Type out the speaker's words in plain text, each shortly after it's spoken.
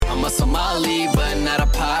Somali, but not a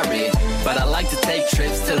pirate. But I like to take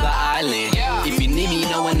trips to the island. If you need me,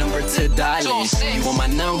 know a number to dial in. You want my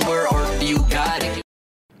number or do you got it?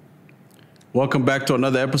 Welcome back to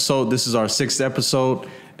another episode. This is our 6th episode.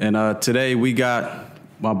 And today we got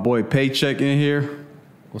my boy Paycheck in here.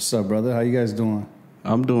 What's up, brother? How you guys doing?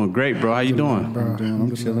 I'm doing great, bro. How you doing?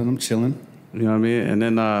 I'm chilling. You know what I mean? And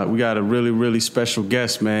then we got a really, really special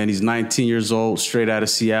guest, man. He's 19 years old, straight out of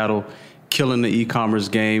Seattle, killing the e-commerce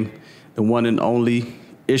game. The one and only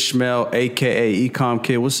Ismail, a.k.a.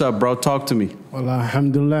 Ecomkidd. What's up, bro? Talk to me. Well,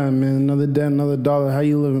 alhamdulillah, man. Another day, another dollar. How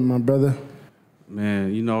you living, my brother?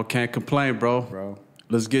 Man, you know, can't complain, bro.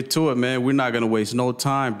 Let's get to it, man. We're not going to waste no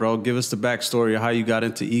time, bro. Give us the backstory of how you got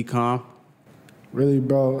into e-com. Really,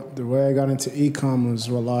 bro, the way I got into e-com was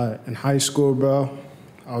in high school, bro.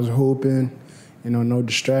 I was hooping, you know, no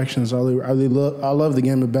distractions. I love the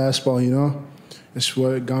game of basketball, you know. It's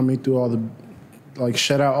what got me through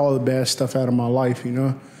shut out all the bad stuff out of my life, you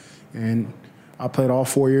know. And I played all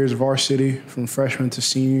 4 years of varsity from freshman to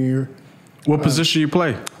senior year. What position you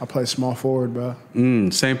play? I play small forward, bro.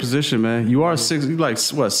 Same position, man. You are you like,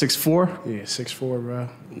 what, 6'4"? Yeah, 6'4", bro.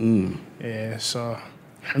 Yeah, so,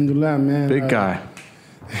 alhamdulillah, man. Big guy.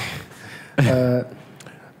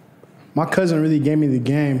 My cousin really gave me the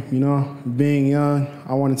game, you know. Being young,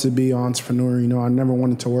 I wanted to be an entrepreneur, you know. I never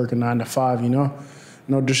wanted to work a 9 to 5, you know.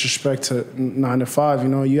 No disrespect to 9 to 5, you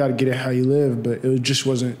know. You got to get it how you live, but it just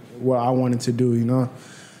wasn't what I wanted to do, you know.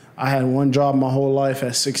 I had one job my whole life.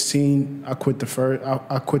 At 16, I quit the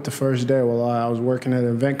first day. Well, I was working at an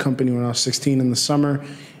event company when I was 16 in the summer,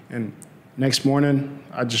 and next morning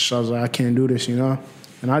I was like, I can't do this, you know.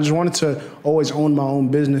 And I just wanted to always own my own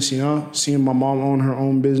business, you know. Seeing my mom own her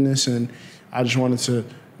own business, and I just wanted to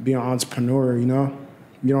be an entrepreneur, you know.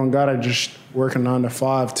 You don't gotta just work a 9 to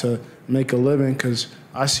 5 to make a living, because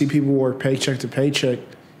I see people work paycheck to paycheck,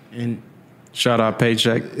 and shout out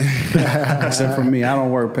Paycheck. Except for me, I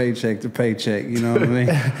don't work paycheck to paycheck. You know what I mean?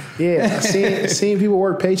 Yeah, seeing people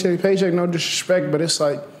work paycheck to paycheck. No disrespect, but it's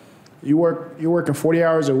like you're working 40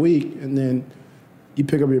 hours a week, and then you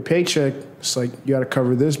pick up your paycheck. It's like you got to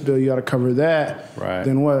cover this bill, you got to cover that. Right.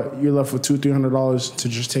 Then what? You're left with $200-300 to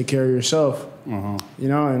just take care of yourself. You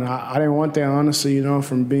know, and I didn't want that, honestly. You know,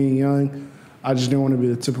 from being young. I just didn't want to be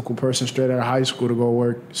the typical person straight out of high school to go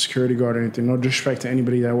work security guard or anything. No disrespect to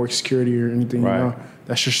anybody that works security or anything, right. You know.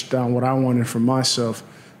 That's just what I wanted for myself.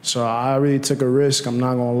 So I really took a risk, I'm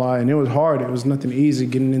not going to lie. And it was hard. It was nothing easy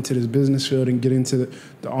getting into this business field and getting into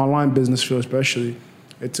the online business field especially.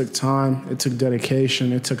 It took time. It took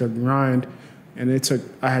dedication. It took a grind. And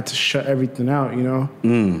I had to shut everything out, you know.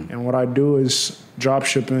 And what I do is drop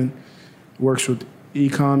shipping, works with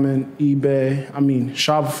e-com and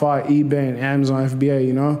Shopify, eBay, and Amazon FBA,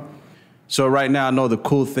 you know? So right now, I know the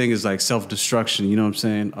cool thing is like self-destruction, you know what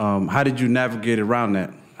I'm saying? How did you navigate around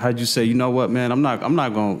that? How did you say, you know what, man, I'm not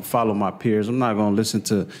going to follow my peers. I'm not going to listen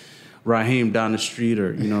to Raheem down the street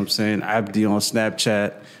or, you know what I'm saying, Abdi on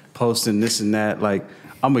Snapchat posting this and that. Like,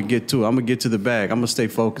 I'm going to get to it. I'm going to get to the bag. I'm going to stay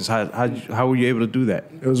focused. How were you able to do that?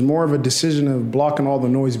 It was more of a decision of blocking all the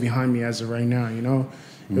noise behind me as of right now, you know?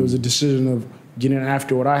 It was a decision of getting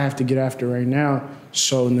after what I have to get after right now,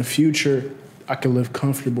 so in the future I can live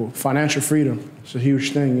comfortable. Financial freedom is a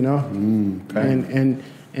huge thing, you know. Okay.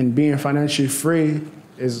 And being financially free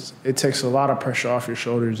it takes a lot of pressure off your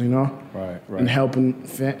shoulders, you know. Right. And helping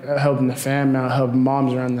the fam out, helping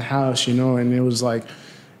moms around the house, you know. And it was like,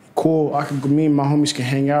 cool. Me and my homies can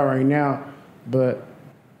hang out right now, but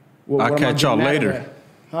I'll catch y'all later.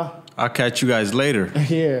 Huh? I'll catch you guys later.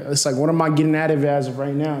 Yeah, it's like, what am I getting out of it as of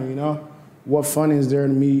right now, you know? What fun is there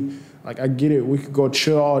to me? Like, I get it. We could go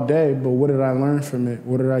chill all day, but what did I learn from it?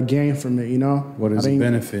 What did I gain from it, you know? What is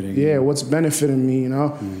benefiting you? Yeah, what's benefiting me, you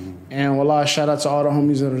know? And wallah, shout out to all the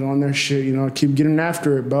homies that are on their shit, you know? Keep getting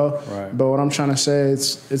after it, bro. Right. But what I'm trying to say,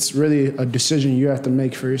 it's really a decision you have to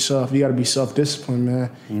make for yourself. You got to be self-disciplined, man.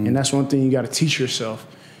 And that's one thing you got to teach yourself.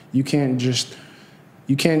 You can't,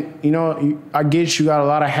 you know, I get you got a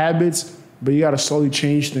lot of habits, but you got to slowly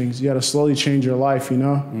change things. You got to slowly change your life, you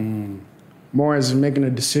know? More as making a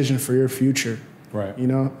decision for your future, right? You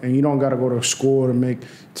know, and you don't got to go to school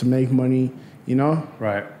to make money, you know,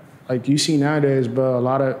 right? Like you see nowadays, bro, a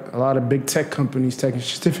lot of big tech companies taking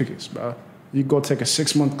certificates, bro. You go take a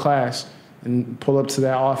 6-month class and pull up to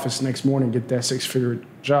that office next morning, get that 6-figure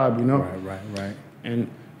job, you know. Right. And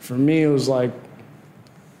for me, it was like,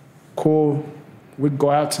 cool, we'd go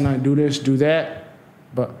out tonight, do this, do that,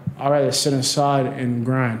 but I'd rather sit inside and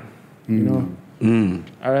grind, you know. I'd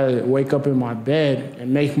rather wake up in my bed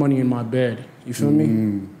and make money in my bed. You feel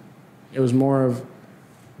me? It was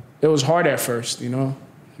hard at first, you know.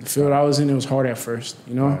 The field I was in, it was hard at first,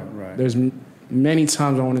 you know? Right. There's many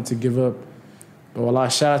times I wanted to give up. But a lot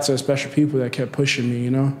of shout out to the special people that kept pushing me,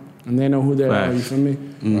 you know? And they know who they are, you feel me?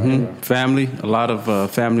 Mm-hmm. Right. Family, a lot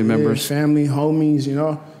of family members. Family, homies, you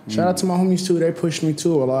know? Shout out to my homies, too. They pushed me,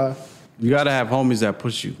 too, a lot. You got to have homies that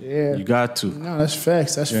push you. Yeah. You got to. No, that's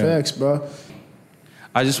facts. That's facts, bro.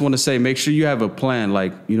 I just want to say, make sure you have a plan.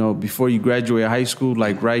 Like, you know, before you graduate high school,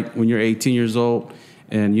 like right when you're 18 years old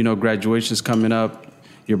and, you know, graduation's coming up,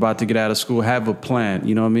 you're about to get out of school, have a plan,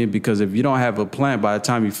 you know what I mean? Because if you don't have a plan, by the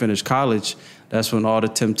time you finish college, that's when all the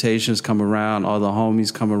temptations come around, all the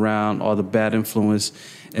homies come around, all the bad influence.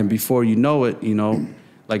 And before you know it, you know,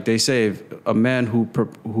 like they say, if a man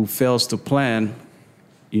who fails to plan,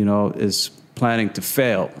 you know, is planning to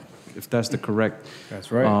fail, if that's the correct.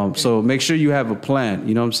 That's right. So make sure you have a plan,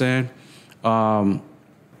 you know what I'm saying? All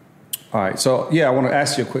right. So, yeah, I want to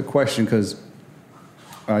ask you a quick question because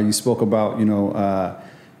you spoke about, you know,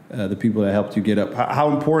 the people that helped you get up. How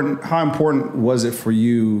important was it for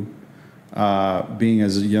you being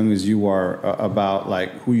as young as you are about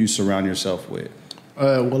like who you surround yourself with?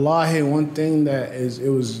 Wallahi, one thing that it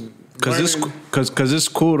was because it's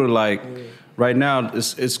cool to like right now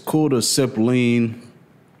it's cool to sip lean,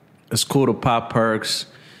 it's cool to pop perks,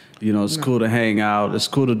 you know, it's cool to hang out, it's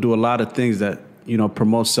cool to do a lot of things that, you know,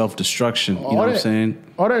 promote self-destruction. You know what I'm saying?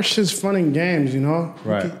 All that shit's fun and games, you know?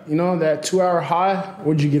 Right. You know, that 2-hour high,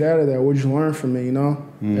 what'd you get out of that? What'd you learn from it, you know?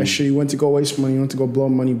 That shit, you went to go waste money, you went to go blow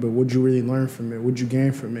money, but what'd you really learn from it? What'd you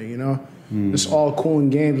gain from it, you know? It's all cool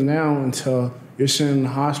and games now until you're sitting in the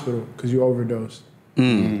hospital because you overdosed.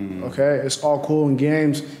 Okay? It's all cool and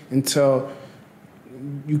games until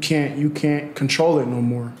you can't control it no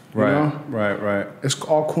more. You know? Right. It's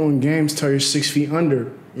all cool and games till you're 6 feet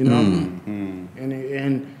under, you know?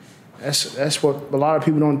 And that's what a lot of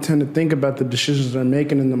people don't tend to think about, the decisions they're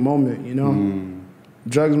making in the moment, you know?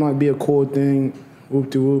 Drugs might be a cool thing,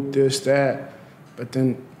 whoop-de-whoop, this, that, but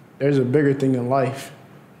then there's a bigger thing in life.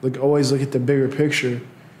 Always look at the bigger picture.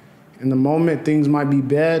 In the moment, things might be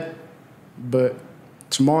bad, but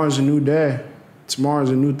tomorrow's a new day. Tomorrow's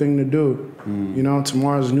a new thing to do. You know,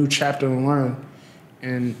 tomorrow's a new chapter to learn.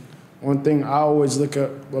 And one thing I always look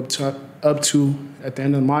up to at the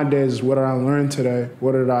end of my days is what did I learn today?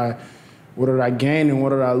 What did I gain and what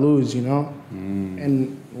did I lose, you know?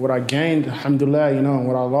 And what I gained, alhamdulillah, you know, and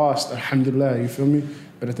what I lost, alhamdulillah, you feel me?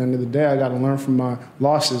 But at the end of the day, I got to learn from my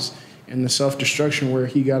losses. And the self-destruction where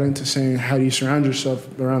he got into saying how do you surround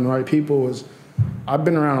yourself around the right people was, I've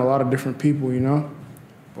been around a lot of different people, you know?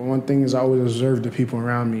 But one thing is I always observe the people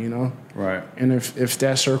around me, you know? Right. And if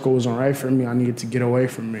that circle wasn't right for me, I needed to get away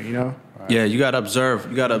from it, you know? Right. Yeah, you gotta observe.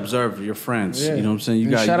 You gotta observe your friends. Yeah. You know what I'm saying? You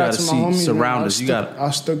gotta see homies, surroundings.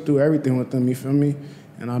 I stuck through everything with them, you feel me?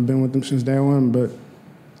 And I've been with them since day one, but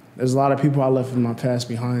there's a lot of people I left in my past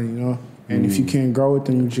behind, you know? And if you can't grow with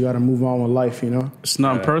them, you got to move on with life, you know? It's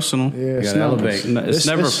not personal. Yeah, it's elevate. It's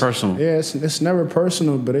never personal. Yeah, it's never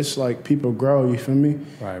personal, but it's like people grow, you feel me?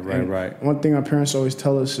 Right. One thing our parents always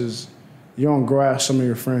tell us is you don't grow out some of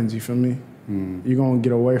your friends, you feel me? You're going to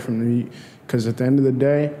get away from them. Because at the end of the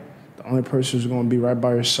day, the only person who's going to be right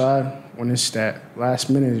by your side when it's that last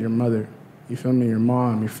minute is your mother. You feel me? Your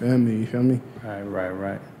mom, your family, you feel me?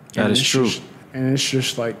 Right. That is true. And it's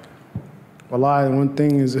just like, wallahi, one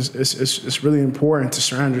thing is it's really important to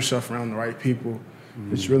surround yourself around the right people.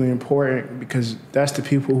 It's really important because that's the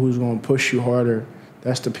people who's going to push you harder.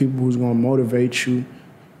 That's the people who's going to motivate you,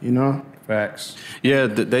 you know? Facts. Yeah,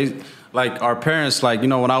 they like our parents, like, you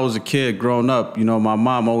know, when I was a kid growing up, you know, my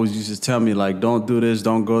mom always used to tell me, like, don't do this,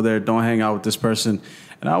 don't go there, don't hang out with this person.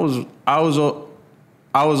 And I was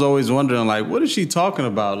always wondering, like, what is she talking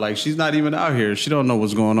about? Like, she's not even out here. She don't know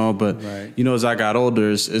what's going on. But, you know, as I got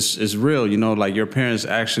older, it's real. You know, like, your parents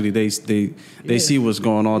actually, they see what's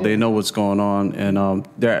going on. They know what's going on. And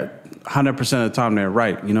they're 100% of the time they're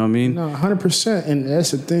right. You know what I mean? No, 100%. And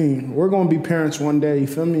that's the thing. We're going to be parents one day. You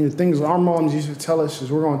feel me? The things our moms used to tell us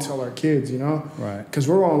is we're going to tell our kids, you know? Right. Because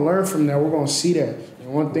we're going to learn from that. We're going to see that.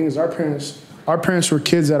 And one thing is our parents were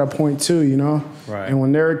kids at a point too, you know? Right. And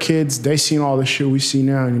when they were kids, they seen all the shit we see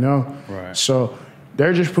now, you know? Right. So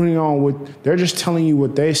they're just they're just telling you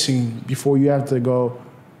what they seen before you have to go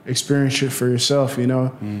experience it for yourself, you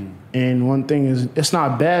know? And one thing is, it's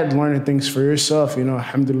not bad learning things for yourself, you know?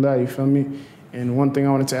 Alhamdulillah, you feel me? And one thing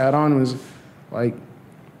I wanted to add on was, like,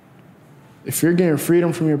 if you're getting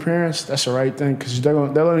freedom from your parents, that's the right thing because they're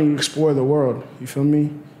letting you explore the world, you feel me?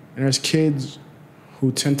 And there's kids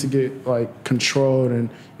who tend to get like controlled and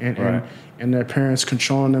their parents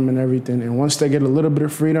controlling them and everything. And once they get a little bit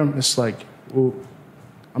of freedom, it's like, well,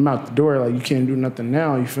 I'm out the door. Like, you can't do nothing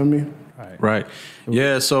now. You feel me? Right.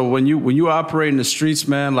 Yeah. So when you operate in the streets,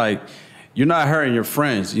 man, like you're not hurting your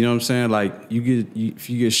friends. You know what I'm saying? Like if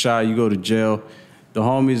you get shot, you go to jail. The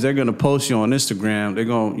homies, they're gonna post you on Instagram. They're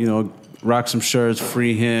gonna rock some shirts,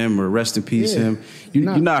 free him or rest in peace him.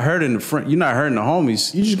 You're not hurting the friend. You're not hurting the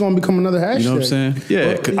homies. You're just gonna become another hashtag. You know what I'm saying?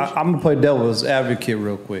 Yeah. Well, I'm gonna play devil's advocate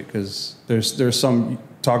real quick because there's some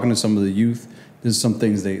talking to some of the youth. There's some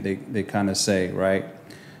things they kind of say, right?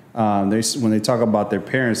 When they talk about their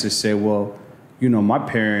parents, they say, well, my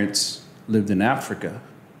parents lived in Africa,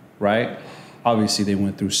 right? Obviously, they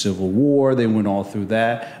went through Civil War. They went all through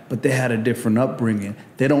that, but they had a different upbringing.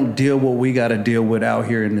 They don't deal what we got to deal with out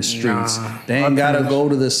here in the streets. They ain't got to go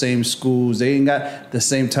to the same schools. They ain't got the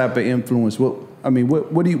same type of influence.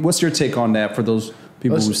 What's your take on that for those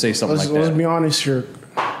people who say something like that? Let's be honest here.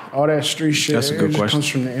 All that street shit, That's a good question. Comes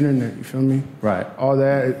from the internet. You feel me? Right. All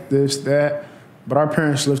that, this, that. But our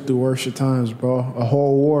parents lived through worse times, bro. A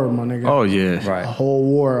whole war, my nigga. Oh yeah. Right. A whole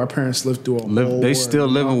war. Our parents lived through a whole war. They still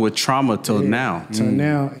living with trauma till now. Till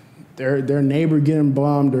now, their neighbor getting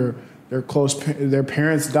bombed or their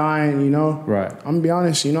parents dying. Right. I'm gonna be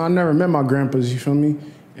honest. I never met my grandpas. You feel me?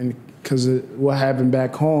 And because of what happened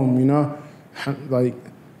back home, like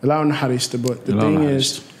I don't know how they stood. But the thing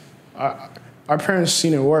is, our parents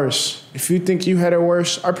seen it worse. If you think you had it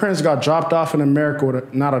worse, our parents got dropped off in America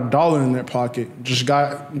with not $1 in their pocket. Just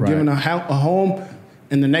got given a home,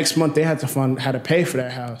 and the next month they had to find how to pay for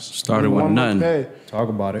that house. Started with none. Talk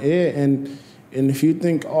about it. Yeah, and if you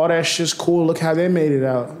think all that shit's cool, look how they made it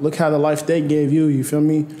out. Look how the life they gave you. You feel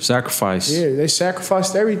me? Sacrifice. Yeah, they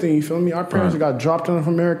sacrificed everything. You feel me? Our parents got dropped off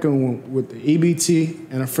America with the EBT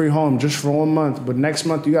and a free home just for 1 month. But next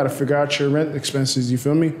month you got to figure out your rent expenses. You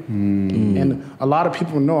feel me? And a lot of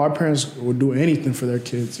people know our parents will do anything for their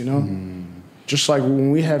kids. Just like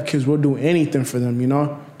when we have kids, we'll do anything for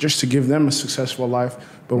them. Just to give them a successful life.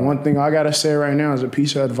 But one thing I gotta say right now is a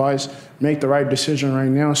piece of advice: make the right decision right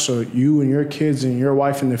now, so you and your kids and your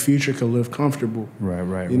wife in the future can live comfortable.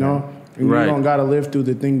 Right. You don't gotta live through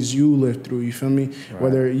the things you lived through. You feel me? Right.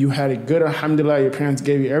 Whether you had it good, alhamdulillah, your parents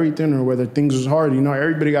gave you everything, or whether things was hard.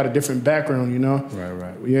 Everybody got a different background.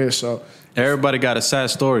 Right. Yeah. So everybody got a sad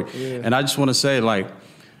story, and I just want to say, like,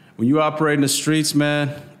 when you operate in the streets, man,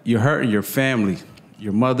 you're hurting your family.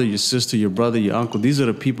 Your mother, your sister, your brother, your uncle, these are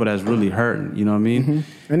the people that's really hurting, you know what I mean?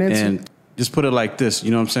 And just put it like this, you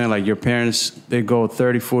know what I'm saying? Like your parents, they go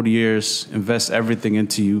 30, 40 years, invest everything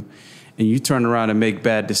into you, and you turn around and make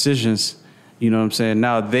bad decisions, you know what I'm saying?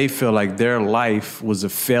 Now they feel like their life was a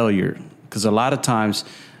failure. Because a lot of times,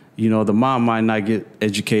 the mom might not get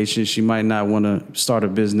education. She might not want to start a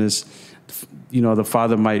business. The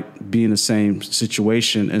father might be in the same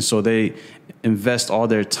situation. And so they invest all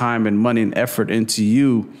their time and money and effort into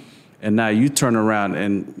you, and now you turn around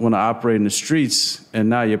and want to operate in the streets, and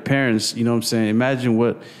now your parents, you know what I'm saying,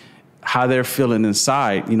 imagine how they're feeling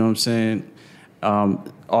inside, you know what I'm saying,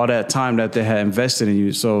 all that time that they had invested in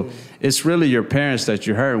you. So it's really your parents that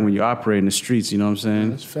you're hurting when you operate in the streets, you know what I'm saying?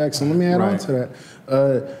 That's facts. And let me add on to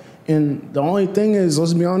that. And the only thing is,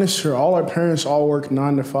 let's be honest here, all our parents all work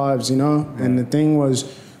 9 to 5s, and the thing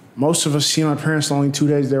was, most of us seen our parents only 2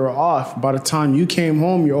 days they were off. By the time you came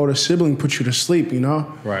home, your older sibling put you to sleep,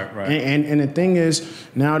 Right. And the thing is,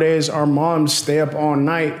 nowadays our moms stay up all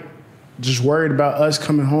night just worried about us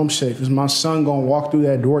coming home safe. Is my son going to walk through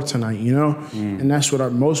that door tonight, And that's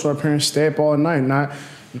what most of our parents stay up all night. Not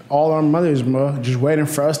all our mothers, bro, just waiting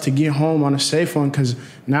for us to get home on a safe one. Because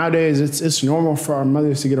nowadays it's normal for our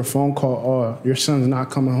mothers to get a phone call, oh, your son's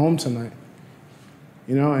not coming home tonight.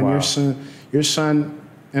 And your son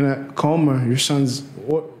in a coma, your son's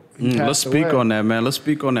let's speak on that, man. Let's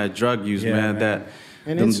speak on that drug use, man. That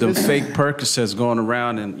them fake Percocets going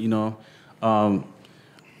around, and I'm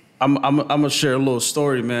gonna share a little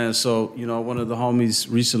story, man. So one of the homies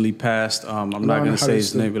recently passed. I'm not gonna say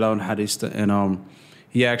his name, but I don't know how they and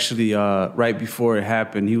he actually right before it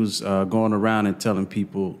happened, he was going around and telling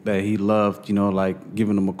people that he loved, like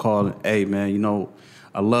giving them a call. And, hey, man,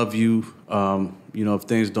 I love you. If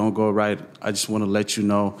things don't go right, I just want to let you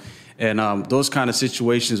know. And those kind of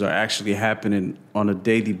situations are actually happening on a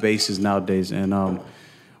daily basis nowadays. And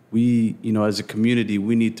we, as a community,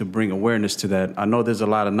 we need to bring awareness to that. I know there's a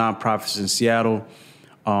lot of nonprofits in Seattle,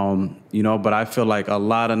 but I feel like a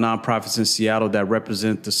lot of nonprofits in Seattle that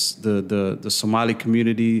represent the Somali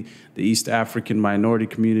community, the East African minority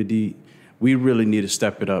community, we really need to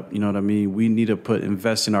step it up. You know what I mean? We need to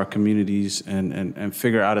invest in our communities and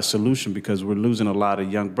figure out a solution, because we're losing a lot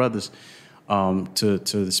of young brothers to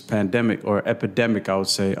this pandemic or epidemic, I would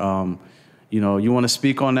say. You want to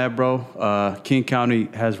speak on that, bro? King County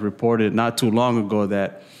has reported not too long ago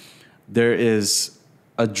that there is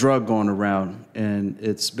a drug going around, and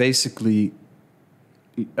it's basically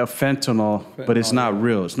a fentanyl, but it's not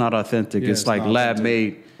real. It's not authentic. Yeah, it's like lab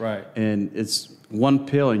made. Right. And it's one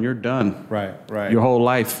pill and you're done. Right, right. Your whole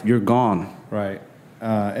life, you're gone. Right.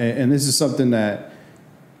 And this is something that,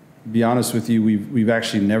 to be honest with you, we've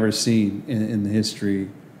actually never seen in the history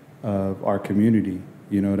of our community.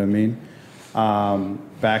 You know what I mean?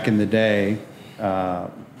 Back in the day,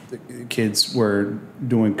 the kids were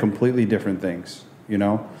doing completely different things, you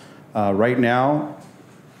know? Right now,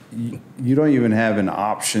 you don't even have an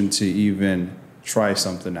option to even try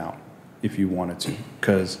something out if you wanted to,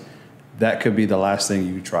 because that could be the last thing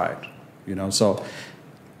you tried, you know? So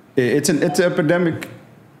it's an epidemic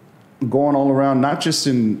going all around, not just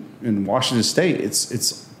in Washington State.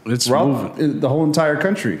 It's throughout the whole entire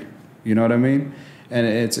country. You know what I mean? And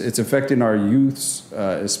it's affecting our youths,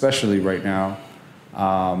 especially right now,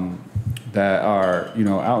 that are, you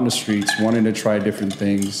know, out in the streets wanting to try different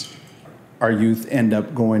things. Our youth end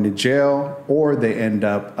up going to jail, or they end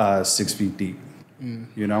up 6 feet deep.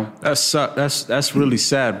 You know, that's really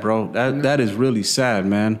sad, bro. That is really sad,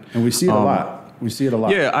 man. And we see it a lot. We see it a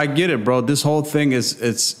lot. Yeah, I get it, bro. This whole thing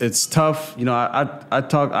it's tough. You know,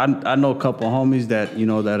 I know a couple of homies that, you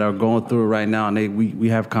know, that are going through it right now, and we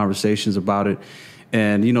have conversations about it.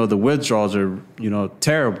 And, you know, the withdrawals are, you know,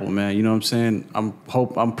 terrible, man. You know what I'm saying?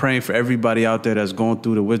 I'm praying for everybody out there that's going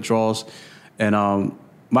through the withdrawals. And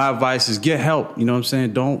my advice is get help. You know what I'm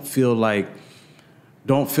saying? Don't feel like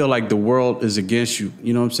the world is against you.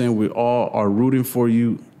 You know what I'm saying? We all are rooting for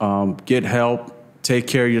you. Get help. Take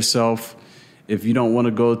care of yourself. If you don't want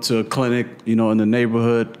to go to a clinic, you know, in the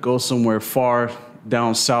neighborhood, go somewhere far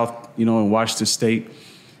down south, you know, in Washington State.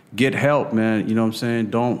 Get help, man. You know what I'm saying?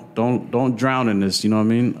 Don't drown in this. You know what I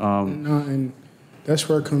mean? No, and that's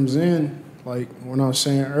where it comes in. Like when I was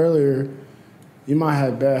saying earlier, you might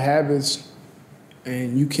have bad habits,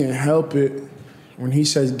 and you can't help it. When he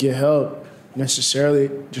says get help, necessarily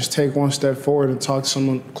just take one step forward and talk to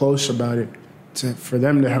someone close about it, for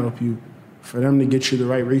them to help you, for them to get you the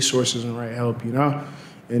right resources and right help. You know,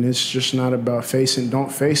 and it's just not about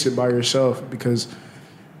don't face it by yourself, because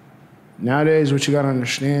nowadays, what you got to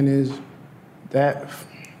understand is that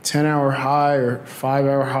 10-hour high or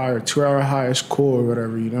 5-hour high or 2-hour high is cool or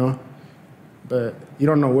whatever, you know? But you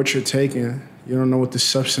don't know what you're taking. You don't know what the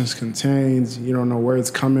substance contains. You don't know where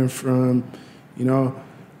it's coming from. You know,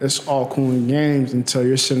 it's all cool and games until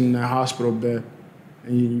you're sitting in that hospital bed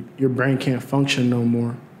and your brain can't function no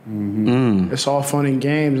more. Mm-hmm. It's all fun and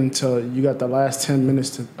games until you got the last 10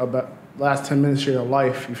 minutes of your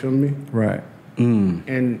life, you feel me? Right.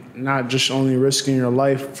 And not just only risking your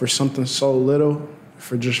life for something so little,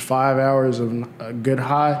 for just 5 hours of a good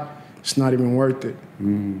high, it's not even worth it.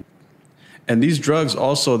 And these drugs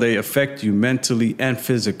also, they affect you mentally and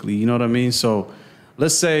physically, you know what I mean? So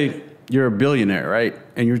let's say you're a billionaire, right?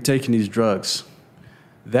 And you're taking these drugs.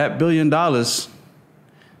 That $1 billion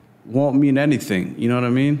won't mean anything, you know what I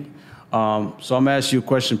mean? So I'm gonna ask you a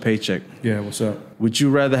question, Paycheck. Yeah, what's up? Would you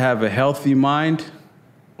rather have a healthy mind,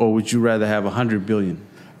 or would you rather have 100 billion?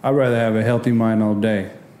 I'd rather have a healthy mind all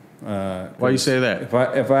day. Why you say that? If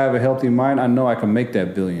I have a healthy mind, I know I can make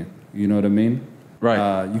that billion. You know what I mean?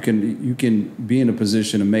 Right. You can be in a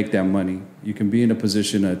position to make that money. You can be in a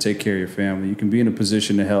position to take care of your family. You can be in a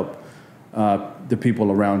position to help the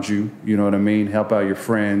people around you. You know what I mean? Help out your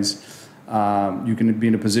friends. You can be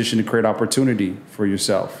in a position to create opportunity for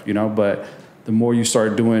yourself. You know, but the more you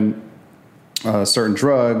start doing certain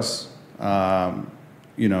drugs,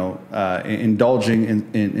 indulging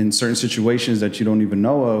in certain situations that you don't even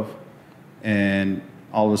know of, and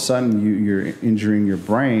all of a sudden you're injuring your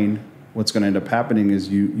brain, what's going to end up happening is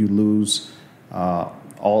you lose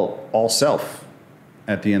all self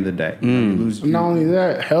at the end of the day. Not only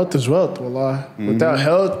that, health is wealth, wallah. Without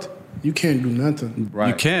health, you can't do nothing. Right.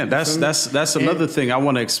 You can't. That's another thing I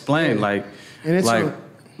want to explain. Yeah.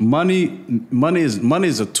 Money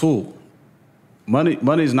is a tool.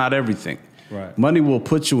 Money is not everything. Right. Money will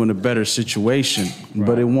put you in a better situation,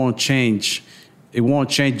 but it won't change. It won't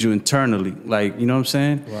change you internally. Like, you know what I'm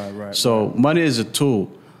saying? Right. So money is a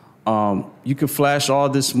tool. You can flash all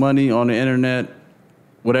this money on the internet,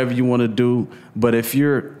 whatever you want to do. But if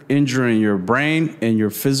you're injuring your brain and your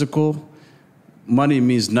physical, money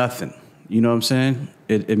means nothing. You know what I'm saying?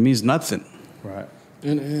 It means nothing. Right.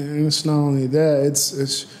 And it's not only that.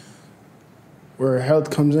 It's where health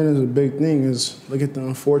comes in is a big thing. Is look at the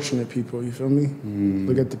unfortunate people. You feel me?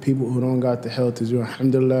 Look at the people who don't got the health. Is you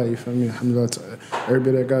alhamdulillah. You feel me? Alhamdulillah to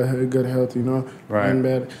everybody that got good health. You know, right? And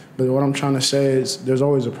bad. But what I'm trying to say is, there's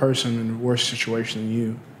always a person in a worse situation than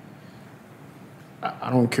you. I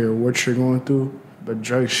don't care what you're going through, but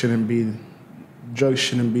drugs shouldn't be drugs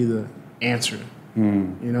shouldn't be the answer.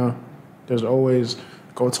 You know, there's always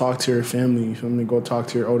go talk to your family. You feel me? Go talk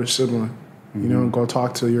to your older sibling. You know, go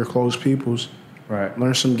talk to your close peoples. Right.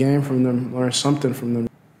 Learn some game from them. Learn something from them.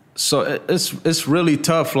 So it's really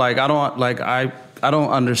tough. Like I don't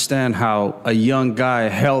understand how a young guy,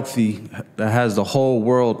 healthy, that has the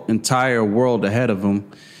whole entire world ahead of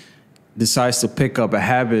him, decides to pick up a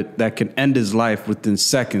habit that can end his life within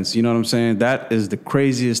seconds. You know what I'm saying? That is the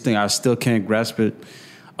craziest thing. I still can't grasp it.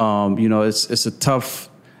 You know, it's a tough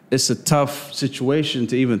situation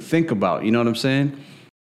to even think about. You know what I'm saying?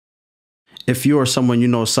 If you or someone you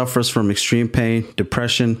know suffers from extreme pain,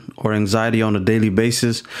 depression, or anxiety on a daily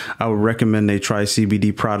basis, I would recommend they try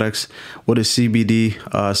CBD products. What is CBD?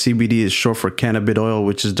 CBD is short for cannabis oil,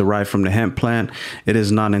 which is derived from the hemp plant. It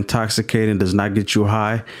is non-intoxicating, does not get you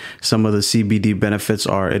high. Some of the CBD benefits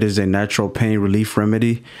are it is a natural pain relief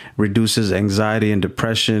remedy, reduces anxiety and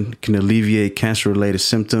depression, can alleviate cancer-related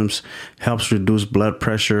symptoms, helps reduce blood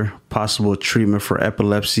pressure, possible treatment for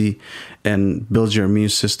epilepsy, and builds your immune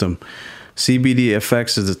system. CBD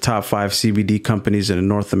FX is the top 5 CBD companies in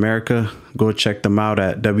North America. Go check them out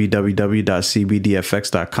at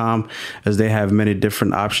www.cbdfx.com, as they have many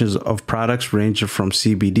different options of products ranging from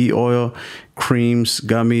CBD oil, creams,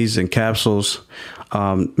 gummies, and capsules.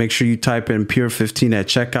 Make sure you type in Pure15 at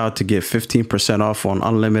checkout to get 15% off on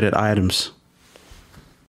unlimited items.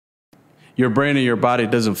 Your brain and your body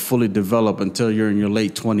doesn't fully develop until you're in your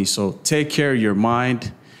late 20s. So take care of your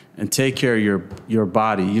mind and take care of your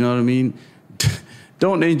body. You know what I mean?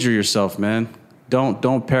 Don't injure yourself, man.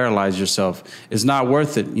 Don't paralyze yourself. It's not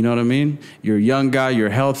worth it. You know what I mean? You're a young guy. You're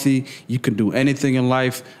healthy. You can do anything in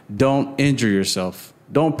life. Don't injure yourself.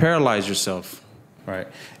 Don't paralyze yourself. Right.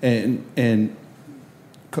 And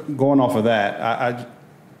going off of that,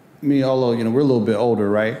 although you know we're a little bit older,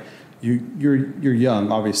 right? You're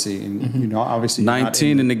young, obviously, and you know obviously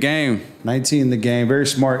 19 in the game. 19 in the game. Very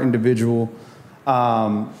smart individual.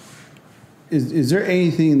 Is there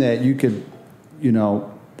anything that you could, you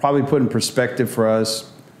know, probably put in perspective for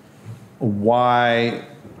us why,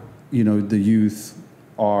 you know, the youth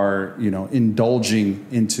are, you know, indulging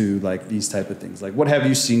into like these type of things? Like, what have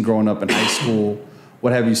you seen growing up in high school?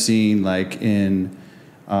 What have you seen like in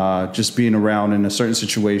just being around in a certain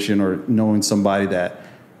situation or knowing somebody that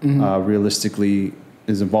realistically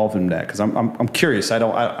is involved in that? Because I'm curious. I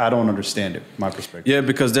don't understand it. My perspective. Yeah,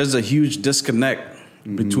 because there's a huge disconnect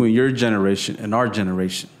between your generation and our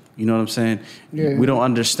generation. You know what I'm saying? Yeah. We don't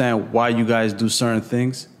understand why you guys do certain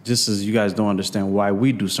things, just as you guys don't understand why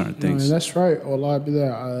we do certain things. No, that's right. A lot of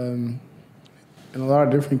that. In a lot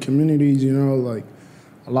of different communities, you know, like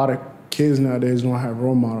a lot of kids nowadays don't have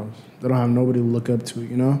role models. They don't have nobody to look up to,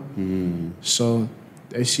 you know? So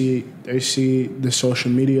they see the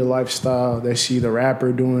social media lifestyle. They see the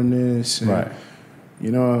rapper doing this. And, Right.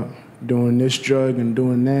 You know, doing this drug and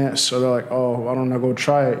doing that. So they're like, oh, why don't I go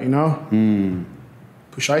try it, you know?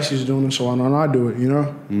 Push Icy's doing it, so why don't I do it, you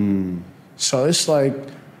know? So it's like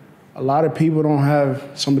a lot of people don't have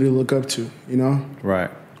somebody to look up to, you know? Right.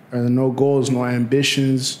 And no goals, no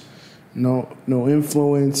ambitions, no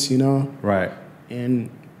influence, you know? Right. And,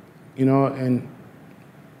 you know, and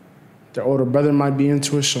their older brother might be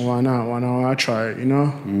into it, so why not? Why don't I try it, you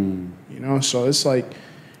know? You know, so it's like,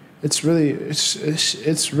 it's really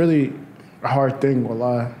a hard thing,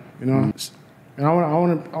 wallah, you know? And I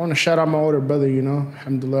want to shout out my older brother, you know?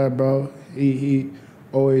 Alhamdulillah, bro. He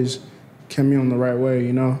always kept me on the right way,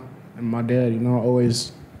 you know? And my dad, you know,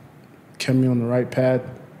 always kept me on the right path,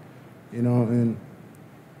 you know, and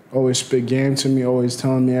always spit game to me, always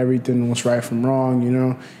telling me everything, what's right from wrong, you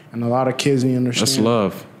know? And a lot of kids didn't understand. That's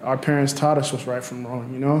love. Our parents taught us what's right from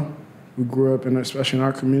wrong, you know? We grew up, especially in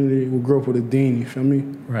our community, we grew up with a deen, you feel me?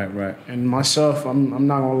 Right. And myself, I'm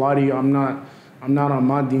not gonna lie to you, I'm not on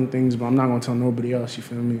my deen things, but I'm not gonna tell nobody else, you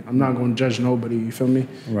feel me? I'm not gonna judge nobody, you feel me?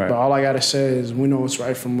 Right. But all I gotta say is we know what's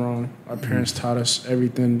right from wrong. Our parents taught us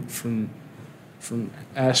everything from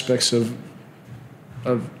aspects of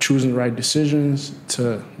choosing the right decisions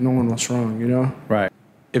to knowing what's wrong, you know? Right.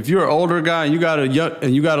 If you're an older guy and you got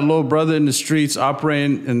a little brother in the streets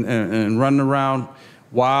operating and running around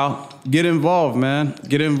wild, get involved, man.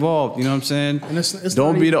 Get involved. You know what I'm saying? And it's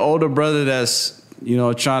Don't not be even- the older brother that's, you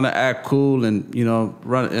know, trying to act cool and, you know,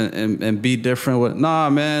 run and be different. Nah,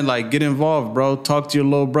 man, like get involved, bro. Talk to your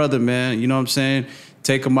little brother, man. You know what I'm saying?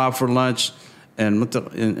 Take him out for lunch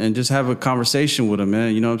and just have a conversation with him,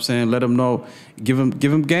 man. You know what I'm saying? Let him know. Give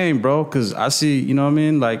him game, bro. Because I see, you know what I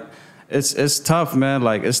mean? Like, it's tough, man.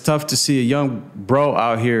 Like, it's tough to see a young bro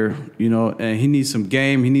out here, you know, and he needs some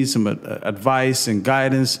game. He needs some advice and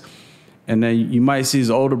guidance. And then you might see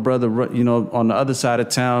his older brother, you know, on the other side of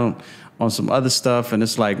town on some other stuff, and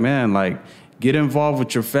it's like, man, like, get involved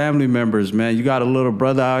with your family members, man. You got a little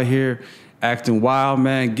brother out here acting wild,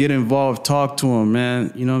 man. Get involved, talk to him,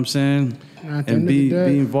 man. You know what I'm saying? And be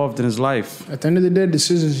involved in his life. At the end of the day,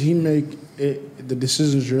 decisions he make, the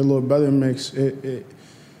decisions your little brother makes, it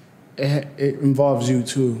involves you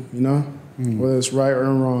too. You know, whether it's right or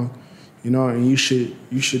wrong. You know, and you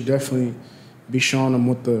should definitely be showing them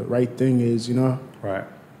what the right thing is. You know, Right.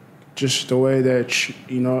 just the way that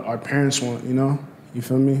our parents want. You know, you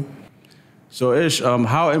feel me? So, Ish,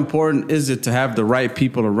 how important is it to have the right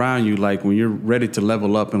people around you, like when you're ready to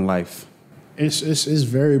level up in life? It's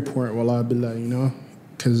very important. Well, I'll be like, you know,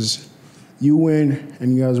 because you win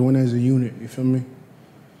and you guys win as a unit. You feel me?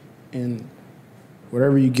 And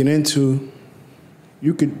whatever you get into,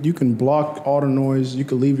 you can block all the noise. You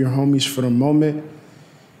can leave your homies for the moment,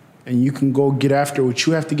 and you can go get after what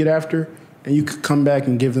you have to get after, and you could come back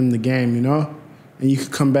and give them the game, you know, and you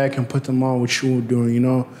could come back and put them on what you were doing, you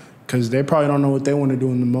know. Because they probably don't know what they want to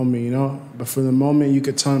do in the moment, you know. But for the moment, you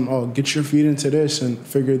could tell them, "Oh, get your feet into this and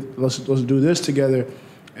figure. Let's do this together,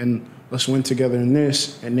 and let's win together in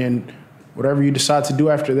this. And then whatever you decide to do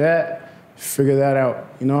after that, figure that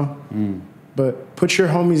out, you know. But put your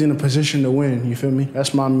homies in a position to win. You feel me?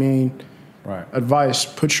 That's my main advice.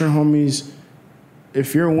 Put your homies.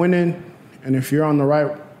 If you're winning, and if you're on the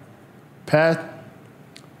right path,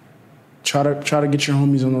 try to get your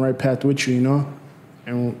homies on the right path with you, you know.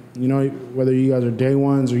 And, you know, whether you guys are day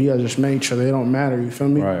ones or you guys just met each other, it don't matter, you feel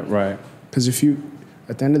me? Right. Because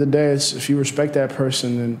at the end of the day, if you respect that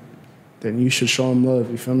person, then you should show them love,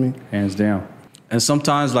 you feel me? Hands down. And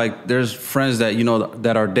sometimes, like, there's friends that, you know,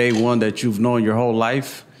 that are day one that you've known your whole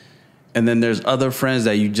life. And then there's other friends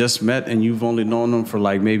that you just met and you've only known them for,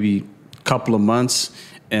 like, maybe a couple of months.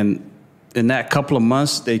 And in that couple of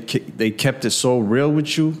months, they kept it so real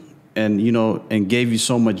with you and, you know, and gave you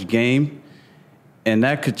so much game. And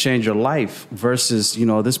that could change your life versus, you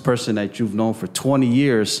know, this person that you've known for 20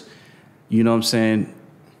 years, you know what I'm saying?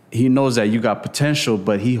 He knows that you got potential,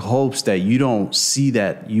 but he hopes that you don't see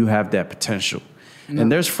that you have that potential. No.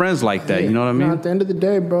 And there's friends like that, you know what I mean? At the end of the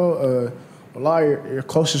day, bro, a lot of your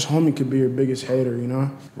closest homie could be your biggest hater, you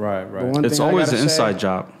know? Right. It's always an inside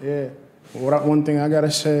job. Yeah. One thing I got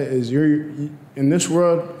to say is in this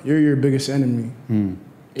world, you're your biggest enemy.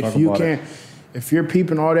 If you're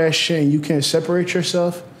peeping all that shit and you can't separate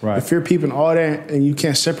yourself, if you're peeping all that and you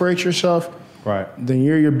can't separate yourself, then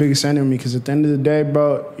you're your biggest enemy. Because at the end of the day,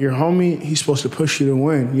 bro, your homie, he's supposed to push you to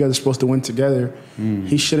win. You guys are supposed to win together.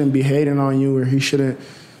 He shouldn't be hating on you, or he shouldn't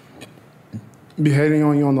be hating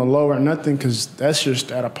on you on the low or nothing, because that's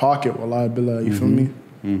just out of pocket, wallah, you feel me?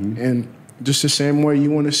 And just the same way you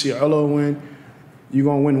want to see Elo win, you're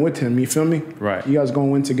going to win with him, you feel me? Right. You guys going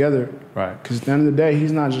to win together. Right. Because at the end of the day,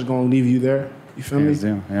 he's not just going to leave you there. You feel me?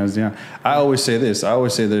 Hands down. I always say this. I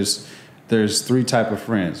always say there's three type of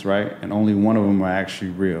friends, right? And only one of them are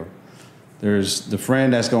actually real. There's the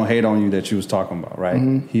friend that's going to hate on you that you was talking about,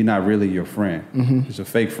 right? He's not really your friend. He's a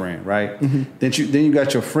fake friend, right? Then you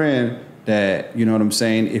got your friend that, you know what I'm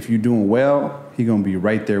saying, if you're doing well, he's going to be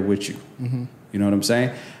right there with you. You know what I'm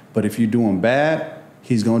saying? But if you're doing bad,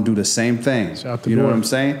 he's going to do the same thing. You know what I'm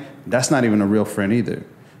saying? That's not even a real friend either.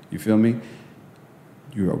 You feel me?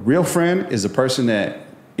 Your real friend is a person that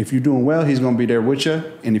if you're doing well, he's going to be there with you.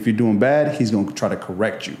 And if you're doing bad, he's going to try to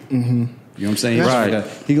correct you. You know what I'm saying?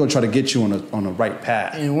 He's going to try to get you on the right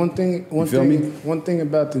path. And one thing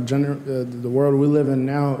about the world we live in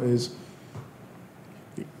now is,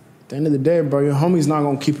 at the end of the day, bro, your homie's not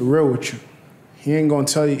going to keep it real with you. He ain't going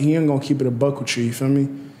to tell you, he ain't going to keep it a buck with you, you feel me?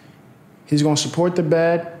 He's going to support the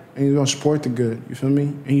bad and he's going to support the good, you feel me?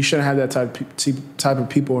 And you shouldn't have that type of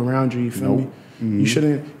people around you, you feel me?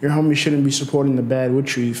 Your homie shouldn't be supporting the bad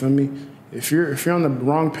with you feel me? If you're on the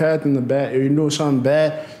wrong path in the bad, or you're doing something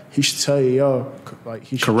bad, he should tell you, yo, like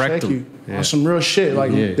he should correct check you on some real shit.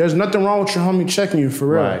 Like there's nothing wrong with your homie checking you for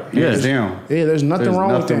real. Right. Yeah, there's nothing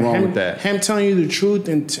wrong with that. Him telling you the truth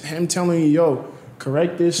and him telling you, yo,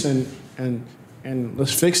 correct this and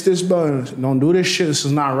let's fix this, bro. Don't do this shit. This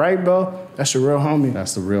is not right, bro. That's a real homie.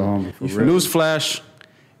 That's the real homie. For real. Newsflash,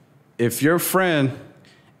 if your friend,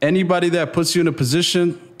 anybody that puts you in a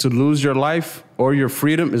position to lose your life or your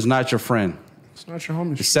freedom is not your friend. It's not your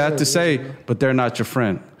homie. It's sad to say, but they're not your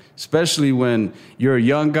friend. Especially when you're a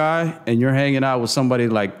young guy and you're hanging out with somebody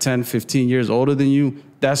like 10, 15 years older than you,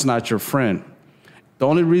 that's not your friend. The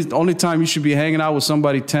only time you should be hanging out with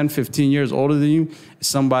somebody 10, 15 years older than you is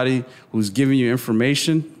somebody who's giving you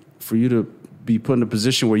information for you to be put in a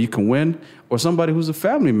position where you can win, or somebody who's a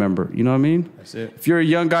family member. You know what I mean? That's it. If you're a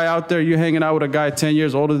young guy out there, you're hanging out with a guy 10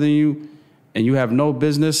 years older than you, and you have no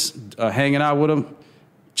business hanging out with him,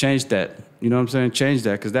 change that. You know what I'm saying? Change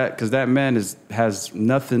that, because that man has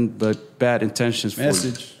nothing but bad intentions for you.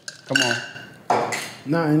 Message. Come on.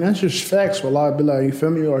 Nah, and that's just facts. Well, I'd be like, you feel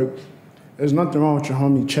me? Like, there's nothing wrong with your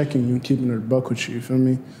homie checking you and keeping it a buck with you. You feel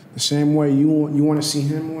me? The same way you want to see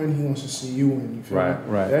him win, he wants to see you win. You feel me?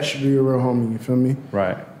 Right. That should be your real homie. You feel me?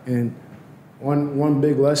 Right. And one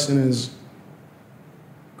big lesson is,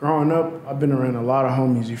 growing up, I've been around a lot of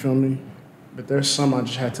homies. You feel me? But there's some I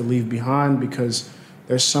just had to leave behind because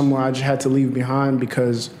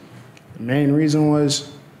the main reason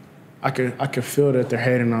was I could feel that they're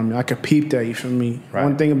hating on me. I could peep that, you feel me? Right.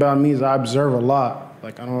 One thing about me is I observe a lot.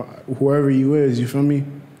 Like, whoever you is, you feel me?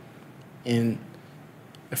 And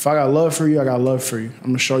if I got love for you, I got love for you. I'm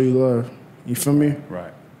gonna show you love. You feel me?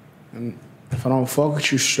 Right. And if I don't fuck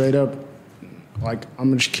with you straight up, like, I'm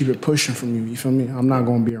gonna just keep it pushing from you. You feel me? I'm not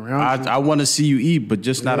gonna be around you. I want to see you eat, but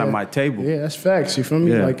just not at my table. Yeah, that's facts. You feel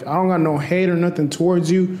me? Yeah. Like, I don't got no hate or nothing towards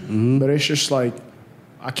you, but it's just like,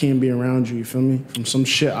 I can't be around you. You feel me? From some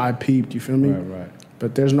shit I peeped. You feel me? Right.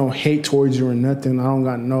 But there's no hate towards you or nothing. I don't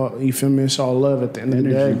got no. You feel me? It's all love at the end of the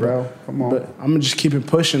day, bro. Come on. But I'm gonna just keep it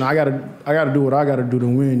pushing. I gotta do what I gotta do to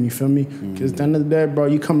win. You feel me? Because at the end of the day, bro,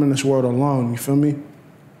 you come in this world alone. You feel me?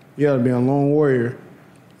 You gotta be a lone warrior.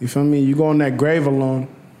 You feel me? You go in that grave alone.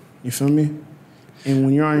 You feel me? And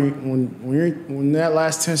when that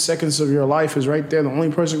last 10 seconds of your life is right there, the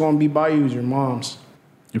only person gonna be by you is your mom's.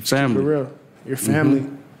 Your family. For real. Your family.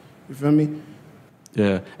 You feel me?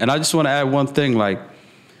 Yeah. And I just want to add one thing, like,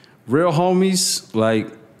 real homies,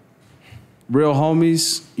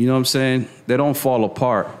 you know what I'm saying? They don't fall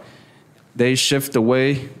apart. They shift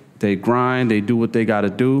away, they grind, they do what they got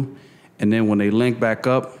to do. And then when they link back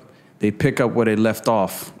up, they pick up where they left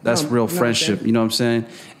off. That's real friendship. You know what I'm saying?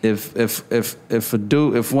 If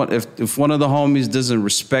one of the homies doesn't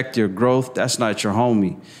respect your growth, that's not your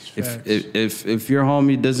homie. If your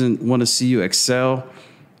homie doesn't want to see you excel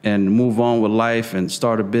and move on with life and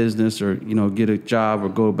start a business, or, you know, get a job or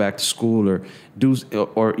go back to school, or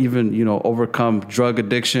even, you know, overcome drug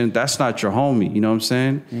addiction, that's not your homie. You know what I'm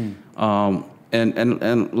saying?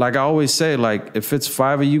 And like I always say, like, if it's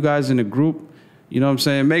 5 of you guys in a group, you know what I'm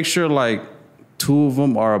saying, make sure like 2 of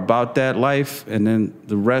them are about that life, and then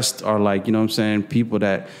the rest are, like, you know what I'm saying, people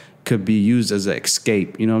that could be used as an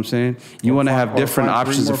escape. You know what I'm saying? You want to have different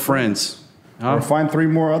options of friends. Or find 3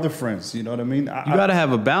 more other friends. You know what I mean? You got to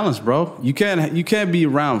have a balance, bro. You can't be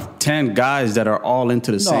around 10 guys that are all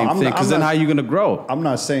into the same thing, because then how you going to grow? I'm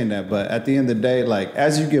not saying that, but at the end of the day, like,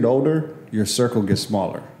 as you get older, your circle gets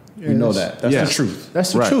smaller. You know that. That's the truth.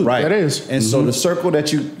 That's the truth. Right. That is. And so the circle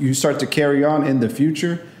that you start to carry on in the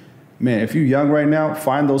future, man, if you're young right now,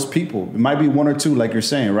 find those people. It might be 1 or 2, like you're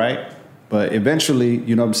saying, right? But eventually,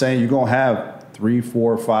 you know what I'm saying, you're going to have 3,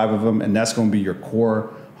 4, 5 of them, and that's going to be your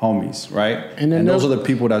core homies, right? And those are the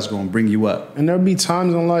people that's going to bring you up. And there'll be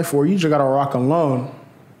times in life where you just got to rock alone.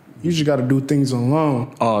 You just got to do things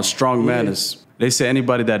alone. Oh, strong manners. They say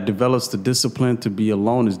anybody that develops the discipline to be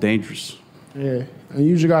alone is dangerous. Yeah. And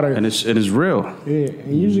you just got to... And it is real. Yeah.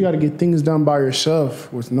 And you just got to get things done by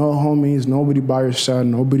yourself with no homies, nobody by your side,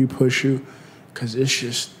 nobody push you, because it's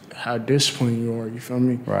just how disciplined you are, you feel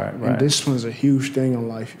me? Right. And discipline is a huge thing in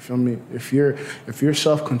life, you feel me? If you're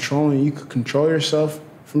self-controlling, you can control yourself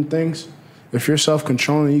from things. If you're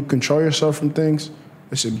self-controlling, you control yourself from things.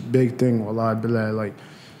 It's a big thing, wallahi billah. Like,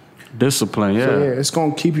 discipline, yeah. So yeah, it's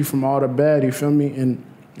gonna keep you from all the bad, you feel me?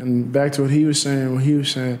 And back to what he was saying,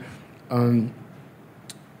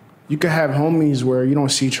 you could have homies where you don't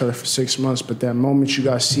see each other for 6 months, but that moment you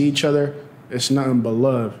guys see each other, it's nothing but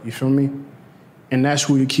love, you feel me? And that's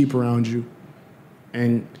who you keep around you.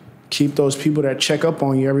 And keep those people that check up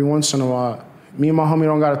on you every once in a while. Me and my homie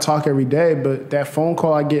don't gotta talk every day, but that phone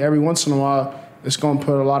call I get every once in a while, it's gonna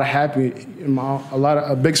put a lot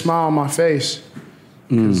of a big smile on my face.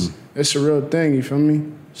 'Cause it's a real thing, you feel me?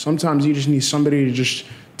 Sometimes you just need somebody to just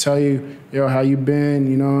tell you, yo, how you been,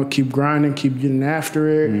 you know, keep grinding, keep getting after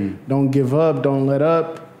it, don't give up, don't let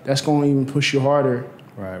up. That's gonna even push you harder.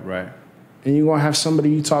 Right. And you're gonna have somebody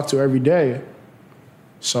you talk to every day.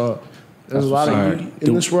 So there's a lot of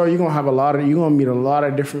in this world. You're gonna meet a lot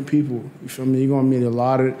of different people. You feel me? You're gonna meet a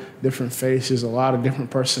lot of different faces, a lot of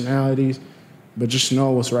different personalities. But just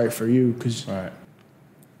know what's right for you. Right.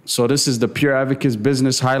 So this is the Pure Advocates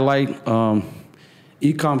Business Highlight.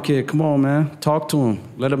 Ecomkidd, come on, man, talk to him.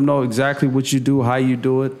 Let him know exactly what you do, how you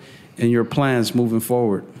do it, and your plans moving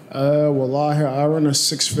forward. Well, I run a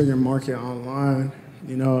 6-figure market online.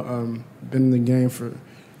 You know, been in the game for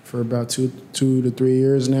about 2 to 3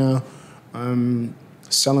 years now.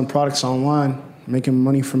 Selling products online, making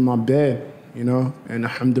money from my bed, you know, and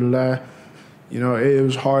alhamdulillah, You know, it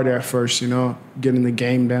was hard at first, you know, getting the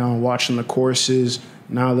game down, watching the courses,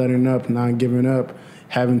 not letting up, not giving up,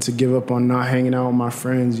 having to give up on not hanging out with my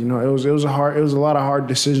friends. You know, it was a lot of hard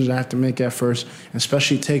decisions I had to make at first,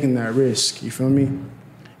 especially taking that risk. You feel me?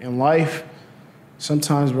 In life,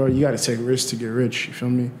 sometimes, bro, you got to take risks to get rich. You feel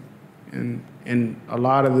me? And a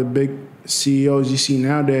lot of the big CEOs you see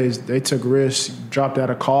nowadays, they took risks, dropped out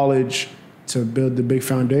of college to build the big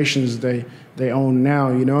foundations they own now.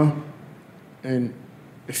 You know, and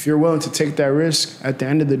if you're willing to take that risk, at the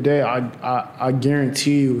end of the day, I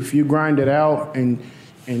guarantee you, if you grind it out and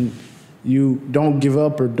you don't give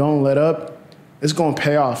up or don't let up, it's going to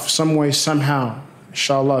pay off some way, somehow.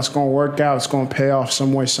 Inshallah, it's going to work out. It's going to pay off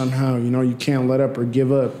some way, somehow. You know, you can't let up or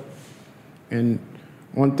give up. And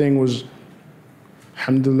one thing was,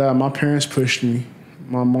 alhamdulillah, my parents pushed me.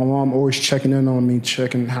 My mom always checking in on me,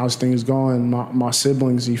 checking how's things going. My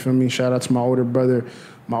siblings, you feel me? Shout out to my older brother,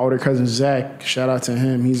 my older cousin Zach. Shout out to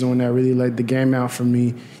him. He's the one that really laid the game out for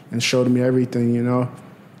me and showed me everything, you know.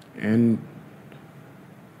 And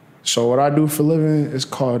so what I do for a living is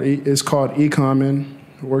called Ecomkidd.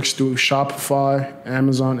 Works through Shopify,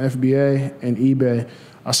 Amazon FBA, and eBay.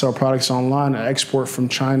 I sell products online. I export from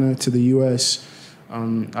China to the U.S.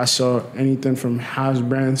 I sell anything from house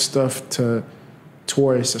brand stuff to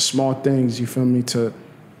toys, to small things, you feel me, to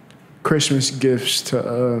Christmas gifts,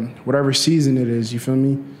 to whatever season it is, you feel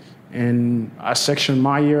me? And I section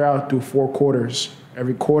my year out through 4 quarters.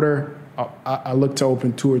 Every quarter, I look to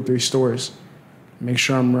open 2 or 3 stores. Make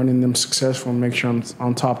sure I'm running them successful, make sure I'm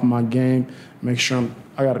on top of my game, make sure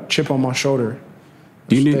I got a chip on my shoulder.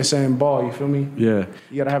 They're saying ball, you feel me? Yeah.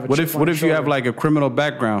 You got to have a chip on your shoulder. What if you have like a criminal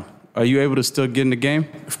background? Are you able to still get in the game?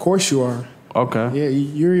 Of course you are. Okay. Yeah,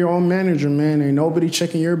 you're your own manager, man. Ain't nobody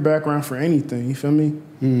checking your background for anything, you feel me?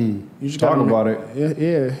 You just talk about it.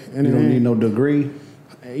 Yeah. And you don't need no degree.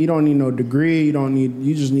 You don't need no degree.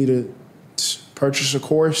 You just need to purchase a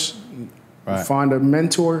course, right. Find a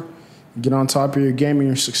mentor, get on top of your game and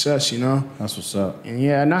your success, you know? That's what's up. And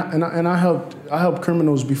yeah, and I helped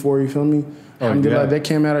criminals before, you feel me? Yeah. They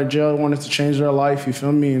came out of jail, wanted to change their life, you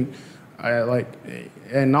feel me?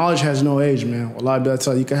 And knowledge has no age, man. Well, that's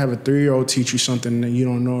how you can have a 3-year-old teach you something that you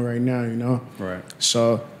don't know right now, you know? Right.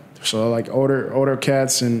 So like older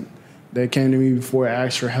cats, and they came to me before,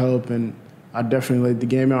 asked for help, and I definitely laid the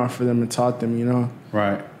game out for them and taught them, you know?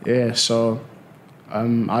 Right. Yeah, so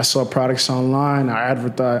I sell products online. I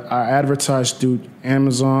advertise through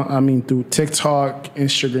through TikTok,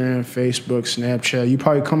 Instagram, Facebook, Snapchat. You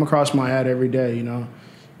probably come across my ad every day, you know?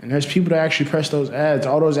 And there's people that actually press those ads.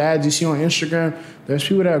 All those ads you see on Instagram, there's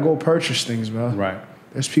people that go purchase things, bro. Right.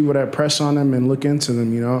 There's people that press on them and look into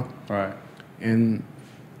them, you know? Right. And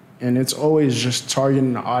it's always just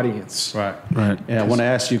targeting the audience. Right. Right. And I want to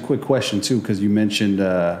ask you a quick question, too, because you mentioned,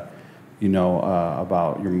 about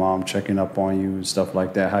your mom checking up on you and stuff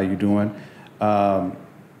like that. How you doing? How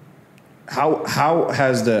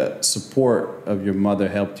has the support of your mother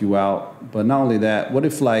helped you out? But not only that, what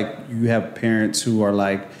if like you have parents who are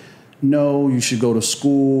like, no, you should go to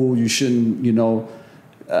school, you shouldn't,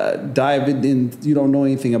 dive in, you don't know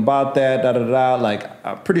anything about that, Like,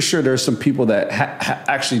 I'm pretty sure there's some people that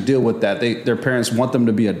actually deal with that. Their parents want them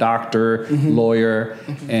to be a doctor, lawyer,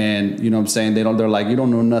 and you know what I'm saying? They're like, you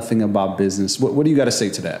don't know nothing about business. What do you got to say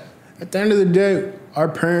to that? At the end of the day, our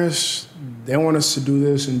parents, they want us to do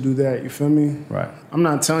this and do that, you feel me? Right. I'm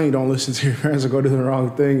not telling you don't listen to your parents or go do the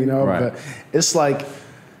wrong thing, you know? Right. But it's like,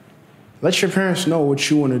 let your parents know what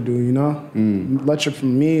you want to do, you know? For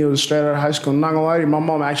me, it was straight out of high school. I'm not gonna lie to you, my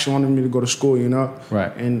mom actually wanted me to go to school, you know?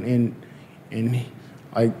 Right. And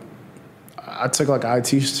like, I took like an IT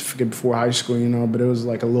certificate before high school, you know, but it was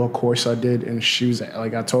like a little course I did, and she was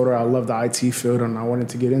like, I told her I love the IT field and I wanted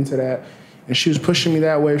to get into that. And she was pushing me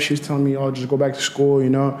that way. She was telling me, just go back to school, you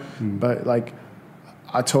know? But like,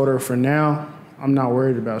 I told her for now, I'm not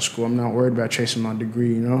worried about school. I'm not worried about chasing my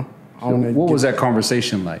degree, you know? What was that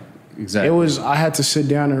conversation like? Exactly. I had to sit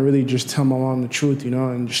down and really just tell my mom the truth, you know,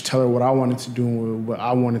 and just tell her what I wanted to do and what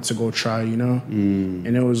I wanted to go try, you know? And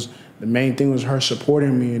the main thing was her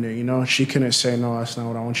supporting me in it, you know? She couldn't say, no, that's not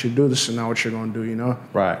what I want you to do. This is not what you're going to do, you know?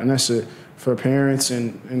 Right. And that's it. For parents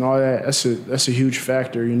and all that, that's a huge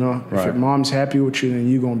factor, you know? Right. If your mom's happy with you, then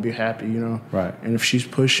you're going to be happy, you know? Right. And if she's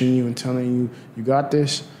pushing you and telling you, you got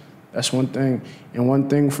this, that's one thing. And one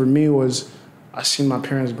thing for me was, I seen my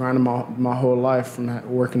parents grinding my whole life from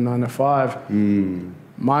working 9 to 5.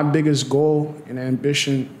 My biggest goal and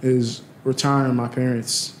ambition is retiring my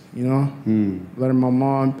parents, you know? Letting my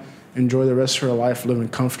mom enjoy the rest of her life living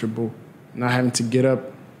comfortable, not having to get up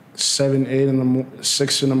 7, 8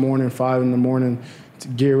 6 in the morning, 5 in the morning to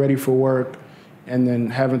get ready for work and then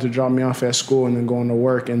having to drop me off at school and then going to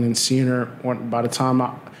work and then seeing her by the time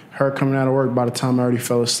her coming out of work, by the time I already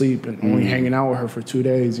fell asleep and only hanging out with her for 2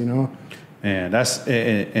 days, you know? And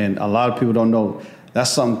and a lot of people don't know,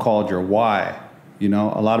 that's something called your why. You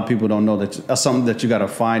know, a lot of people don't know that's something that you got to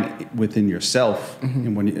find within yourself.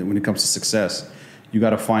 And when it comes to success, you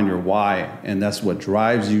got to find your why. And that's what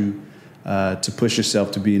drives you to push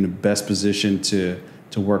yourself to be in the best position to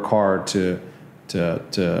work hard to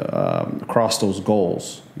cross those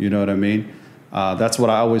goals. You know what I mean? That's what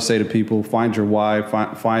I always say to people: find your why,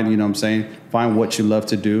 find you know what I'm saying, find what you love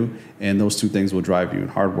to do, and those two things will drive you. And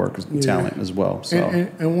hard work and talent as well. So,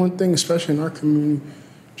 and one thing, especially in our community,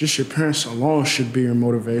 just your parents alone should be your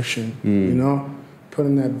motivation. You know,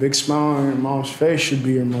 putting that big smile on your mom's face should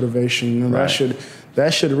be your motivation. You know,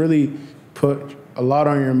 that should really put a lot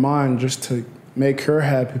on your mind just to make her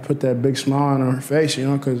happy. Put that big smile on her face. You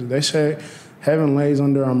know, because they say heaven lays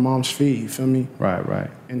under our mom's feet. You feel me? Right.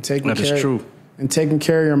 And taking That care. is true. And taking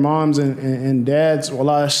care of your moms and dads, well,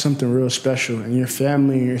 that's something real special. And your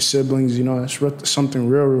family and your siblings, you know, that's something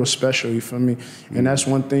real special, you feel me? And that's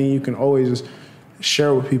one thing you can always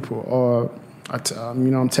share with people.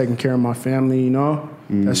 You know, I'm taking care of my family, you know?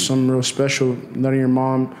 That's something real special, letting your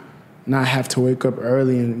mom not have to wake up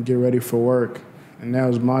early and get ready for work. And that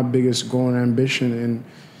was my biggest goal and ambition.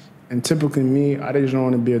 And typically me, I just don't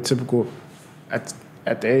want to be a typical...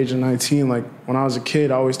 At the age of 19, like when I was a kid,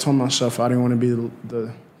 I always told myself I didn't want to be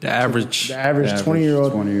The average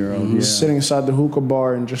 20-year-old sitting inside the hookah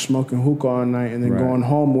bar and just smoking hookah all night, and then going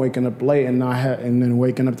home, waking up late, and and then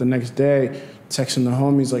waking up the next day, texting the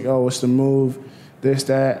homies like, "Oh, what's the move? This,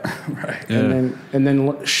 that." Right. Yeah. And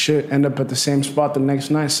then shit end up at the same spot the next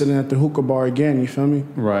night, sitting at the hookah bar again. You feel me?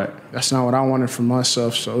 Right. That's not what I wanted for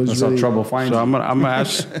myself. So it was That's really how trouble finds So you. I'm gonna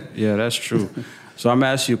ask. Yeah, that's true. So I'm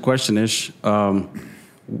gonna ask you a question, Ish.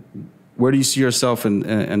 Where do you see yourself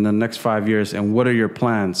in the next 5 years, and what are your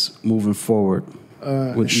plans moving forward?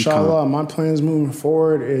 Inshallah, my plans moving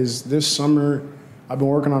forward is this summer. I've been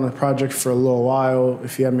working on a project for a little while.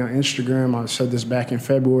 If you have me on Instagram, I said this back in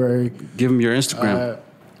February. Give them your Instagram.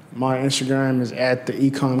 My Instagram is at the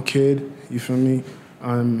Ecomkidd. You feel me?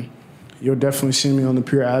 You'll definitely see me on the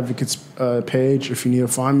Pure Advocates page if you need to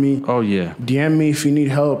find me. Oh yeah. DM me if you need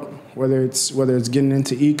help. Whether it's getting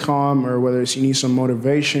into e-com or whether it's you need some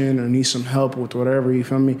motivation or need some help with whatever, you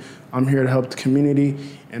feel me? I'm here to help the community.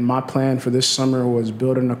 And my plan for this summer was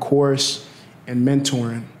building a course and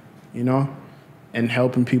mentoring, you know, and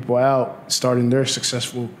helping people out, starting their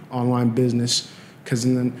successful online business. Because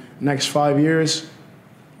in the next 5 years,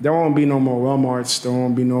 there won't be no more Walmarts. There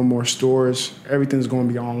won't be no more stores. Everything's going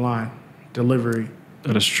to be online, delivery.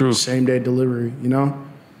 That is true. Same day delivery, you know?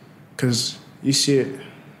 Because you see it.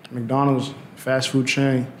 McDonald's, fast food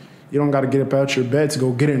chain, you don't got to get up out your bed to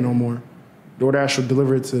go get it no more. DoorDash will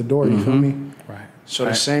deliver it to the door, you feel me? Right. So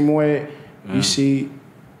the same way you see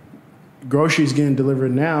groceries getting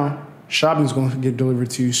delivered now, shopping's going to get delivered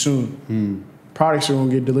to you soon. Products are going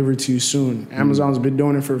to get delivered to you soon. Amazon's been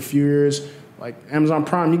doing it for a few years. Like Amazon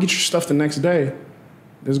Prime, you get your stuff the next day.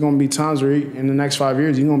 There's going to be times where in the next 5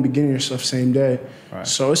 years, you're going to be getting your stuff same day. Right.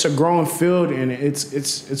 So it's a growing field, and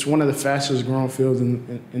it's one of the fastest growing fields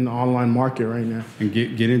in the online market right now. And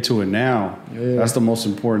get into it now. Yeah. That's the most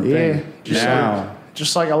important thing.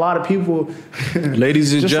 Just like a lot of people,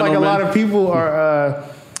 ladies and gentlemen, like a lot of people are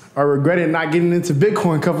regretting not getting into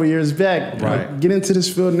Bitcoin a couple of years back. Right. Like, get into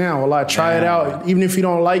this field now. Well, try it out, even if you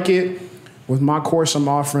don't like it. With my course, I'm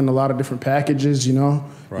offering a lot of different packages, you know.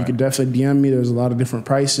 Right. You could definitely DM me. There's a lot of different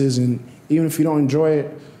prices. And even if you don't enjoy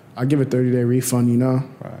it, I'll give a 30-day refund, you know.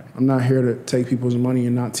 Right. I'm not here to take people's money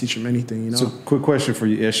and not teach them anything, you know. So quick question for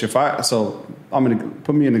you, Ish. I'm going to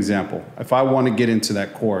put me an example. If I want to get into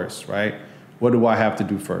that course, right, what do I have to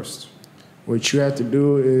do first? What you have to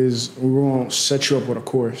do is we're going to set you up with a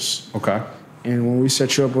course. Okay. And when we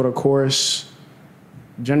set you up with a course,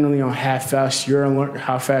 generally on how fast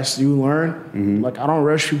you learn. Like I don't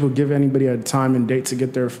rush people, give anybody a time and date to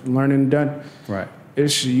get their learning done. Right.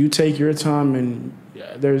 It's you take your time, and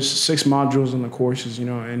there's 6 modules in the courses, you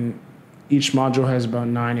know, and each module has about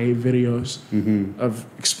 9-8 videos of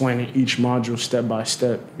explaining each module step by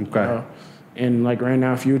step. Okay. And like right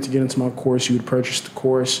now, if you were to get into my course, you would purchase the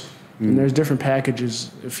course. And there's different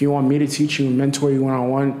packages. If you want me to teach you and mentor you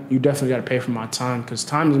one-on-one, you definitely got to pay for my time, because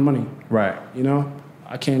time is money. Right. You know?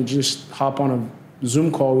 I can't just hop on a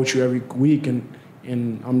Zoom call with you every week and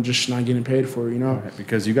I'm just not getting paid for it, you know? Right,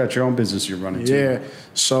 because you got your own business you're running too. Yeah.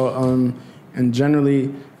 So, and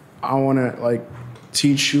generally, I want to, like,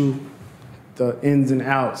 teach you the ins and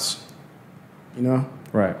outs, you know?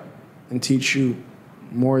 Right. And teach you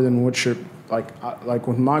more than what you're, like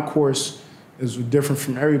with my course, is different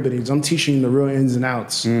from everybody. 'Cause I'm teaching you the real ins and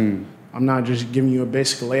outs. I'm not just giving you a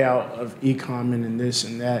basic layout of e-com and this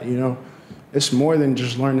and that, you know. It's more than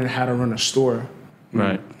just learning how to run a store.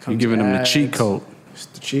 Right. You're giving them the cheat code. It's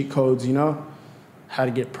the cheat codes, you know. How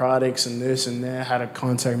to get products and this and that, how to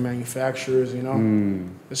contact manufacturers, you know.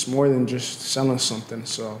 It's more than just selling something.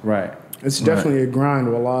 So Right. it's definitely a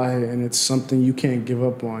grind, wallahi, and it's something you can't give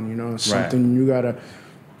up on, you know. It's something you gotta.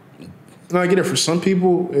 And I get it. For some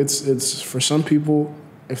people, it's for some people.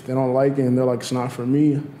 If they don't like it and they're like, it's not for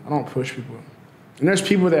me, I don't push people. And there's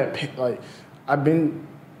people that like, I've been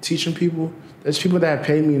teaching people. There's people that have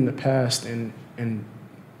paid me in the past, and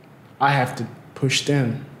I have to push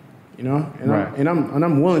them, you know. And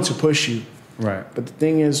I'm willing to push you. Right. But the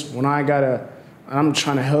thing is, when I'm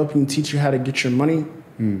trying to help you and teach you how to get your money,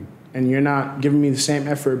 and you're not giving me the same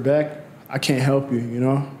effort back, I can't help you, you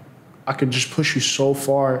know? I could just push you so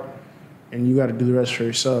far, and you got to do the rest for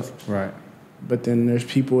yourself. Right. But then there's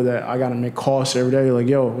people that I got to make calls every day, like,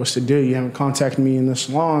 yo, what's the deal? You haven't contacted me in this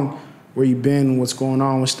long. Where you been? What's going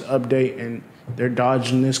on? What's the update? And they're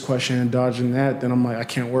dodging this question and dodging that. Then I'm like, I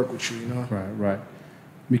can't work with you, you know? Right.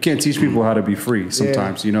 You can't teach people how to be free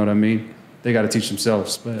sometimes, you know what I mean? They got to teach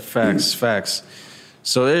themselves. But. Facts.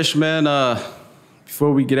 So, Ish, man,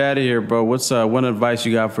 before we get out of here, bro, what's one advice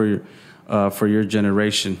you got for your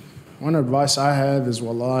generation? One advice I have is,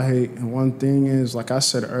 wallahi, and one thing is, like I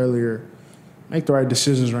said earlier, make the right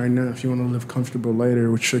decisions right now if you want to live comfortable later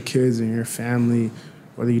with your kids and your family,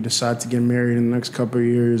 whether you decide to get married in the next couple of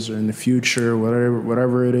years or in the future,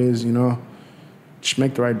 whatever it is, you know. Just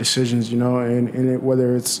make the right decisions, you know, and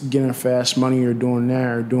whether it's getting fast money or doing that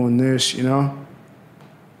or doing this, you know.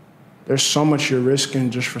 There's so much you're risking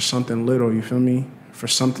just for something little, you feel me? For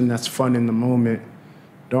something that's fun in the moment.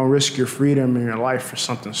 Don't risk your freedom and your life for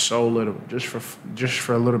something so little, just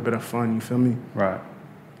for a little bit of fun, you feel me? Right.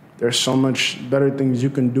 There's so much better things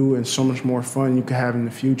you can do and so much more fun you can have in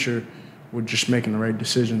the future with just making the right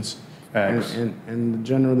decisions. And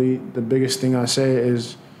generally, the biggest thing I say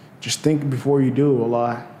is just think before you do a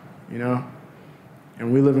lot, you know?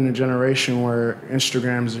 And we live in a generation where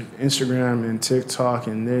Instagram and TikTok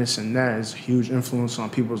and this and that is a huge influence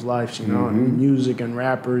on people's lives, you know? And music and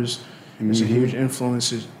rappers is a huge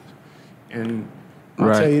influence. And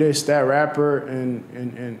I'll tell you this, that rapper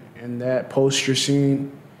and that post you're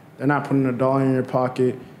seeing, they're not putting $1 in your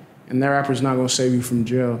pocket, and that rapper's not going to save you from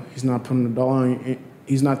jail. He's not putting $1 in.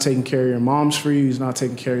 He's not taking care of your moms for you. He's not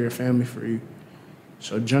taking care of your family for you.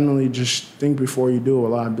 So generally, just think before you do a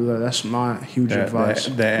lot. I'd be like, that's my huge advice.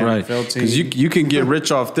 Right, because you can get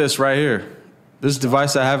rich off this right here. This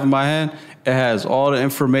device I have in my hand, it has all the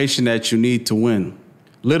information that you need to win.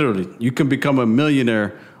 Literally, you can become a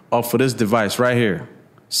millionaire off of this device right here.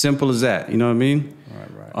 Simple as that. You know what I mean?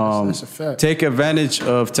 Right. That's a fact. Take advantage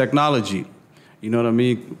of technology. You know what I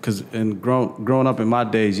mean? Because growing up in my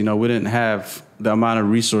days, you know, we didn't have the amount of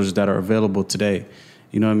resources that are available today.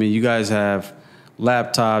 You know what I mean? You guys have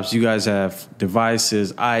laptops. You guys have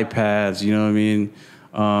devices, iPads. You know what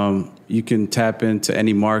I mean? You can tap into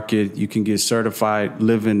any market. You can get certified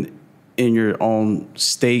living in your own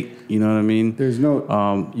state. You know what I mean? There's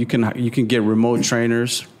no. You can get remote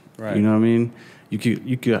trainers. Right. You know what I mean?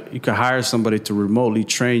 You could hire somebody to remotely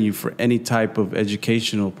train you for any type of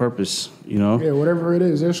educational purpose, you know? Yeah, whatever it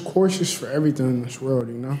is. There's courses for everything in this world,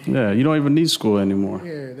 you know? Yeah, you don't even need school anymore.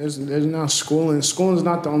 Yeah, there's now schooling. Schooling's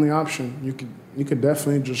not the only option. You could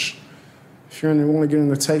definitely just, if you want to get in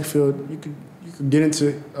the tech field, you could get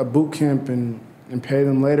into a boot camp and pay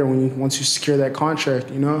them later once you secure that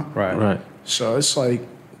contract, you know? Right. So it's like,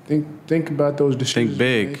 think about those decisions.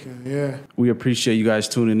 Think big. Yeah. We appreciate you guys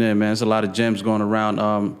tuning in, man. There's a lot of gems going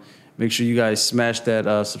around. Make sure you guys smash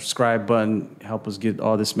that subscribe button. Help us get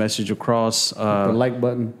all this message across. The like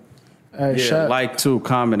button. Hey, like too,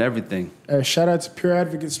 comment, everything. Hey, shout out to Pure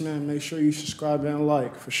Advocates, man. Make sure you subscribe and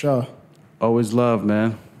like, for sure. Always love,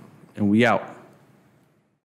 man. And we out.